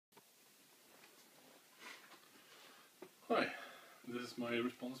Hi, this is my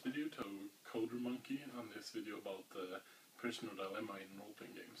response video to Coder Monkey and this video about the prisoner dilemma in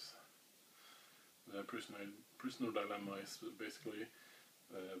role-playing games. The prisoner dilemma is basically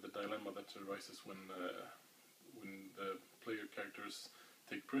the dilemma that arises when the player characters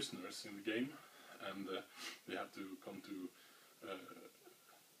take prisoners in the game and they have to come to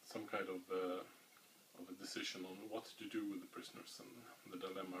some kind of a decision on what to do with the prisoners, and the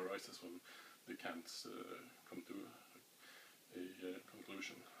dilemma arises when they can't come to a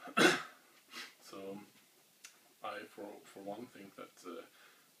conclusion. So I, for one, think that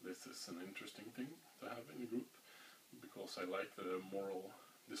this is an interesting thing to have in a group, because I like the moral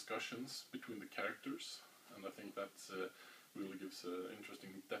discussions between the characters, and I think that really gives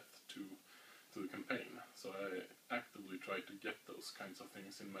interesting depth to the campaign. So I actively try to get those kinds of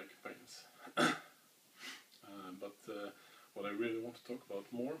things in my campaigns. But what I really want to talk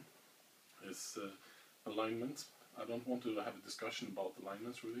about more is alignments. I don't want to have a discussion about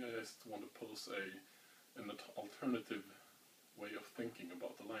alignments really, I just want to pose an alternative way of thinking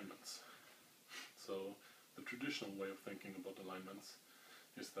about alignments. So the traditional way of thinking about alignments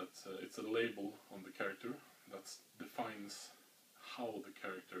is that it's a label on the character that defines how the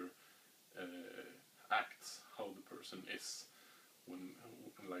character acts, how the person is, when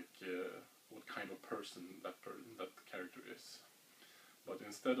what kind of person that character is. But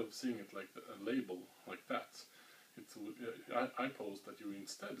instead of seeing it like a label like that, I pose that you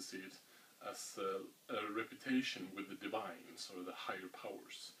instead see it as a reputation with the divines or the higher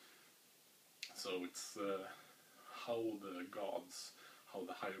powers. So it's how the gods, how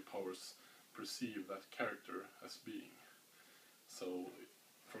the higher powers perceive that character as being. So,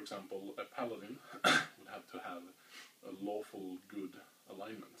 for example, a paladin would have to have a lawful good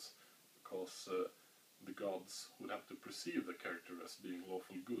alignment, because the gods would have to perceive the character as being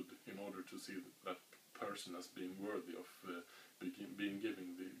lawful good in order to see that person as being worthy of being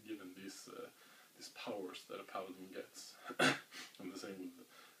given these powers that a paladin gets. And the same with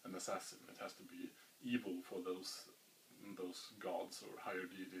an assassin. It has to be evil for those gods or higher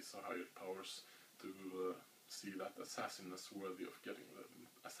deities or higher powers to see that assassin as worthy of getting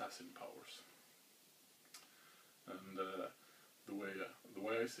the assassin powers. And the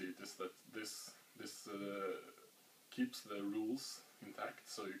way I see it is that this keeps the rules intact,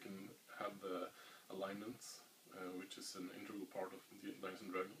 so you can have the alignments, which is an integral part of Dungeons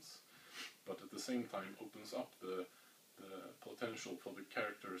and Dragons, but at the same time opens up the potential for the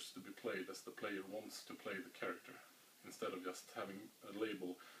characters to be played as the player wants to play the character, instead of just having a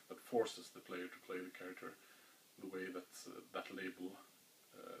label that forces the player to play the character the way that that label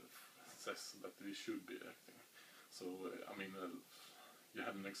says that they should be acting. So I mean, you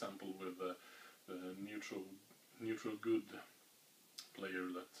had an example with the neutral good player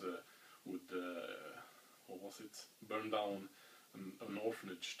that would burn down an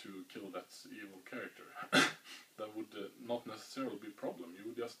orphanage to kill that evil character. That would not necessarily be a problem. You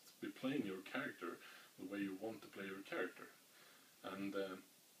would just be playing your character the way you want to play your character. And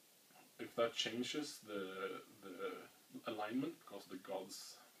if that changes the alignment because the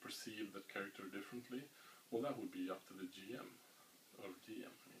gods perceive that character differently, well, that would be up to the GM or DM.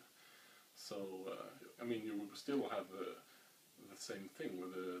 Yeah. So I mean, you would still have the same thing where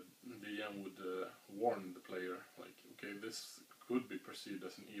the DM would warn the player, like, okay, this could be perceived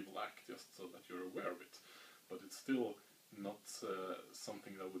as an evil act, just so that you're aware of it, but it's still not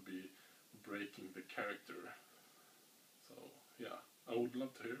something that would be breaking the character. So yeah, I would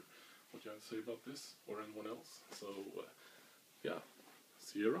love to hear what you have to say about this, or anyone else. So yeah,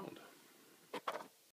 see you around.